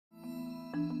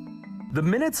The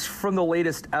minutes from the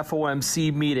latest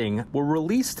FOMC meeting were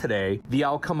released today. The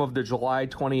outcome of the July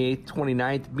 28th,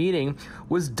 29th meeting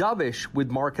was dovish with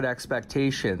market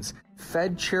expectations.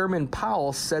 Fed Chairman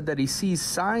Powell said that he sees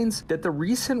signs that the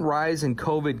recent rise in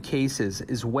COVID cases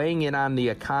is weighing in on the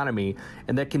economy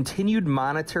and that continued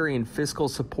monetary and fiscal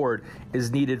support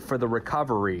is needed for the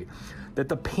recovery. That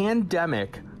the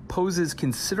pandemic poses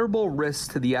considerable risks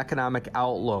to the economic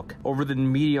outlook over the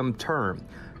medium term.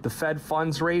 The Fed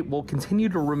funds rate will continue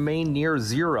to remain near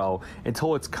zero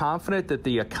until it's confident that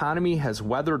the economy has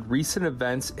weathered recent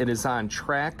events and is on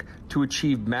track to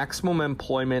achieve maximum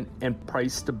employment and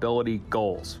price stability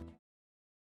goals.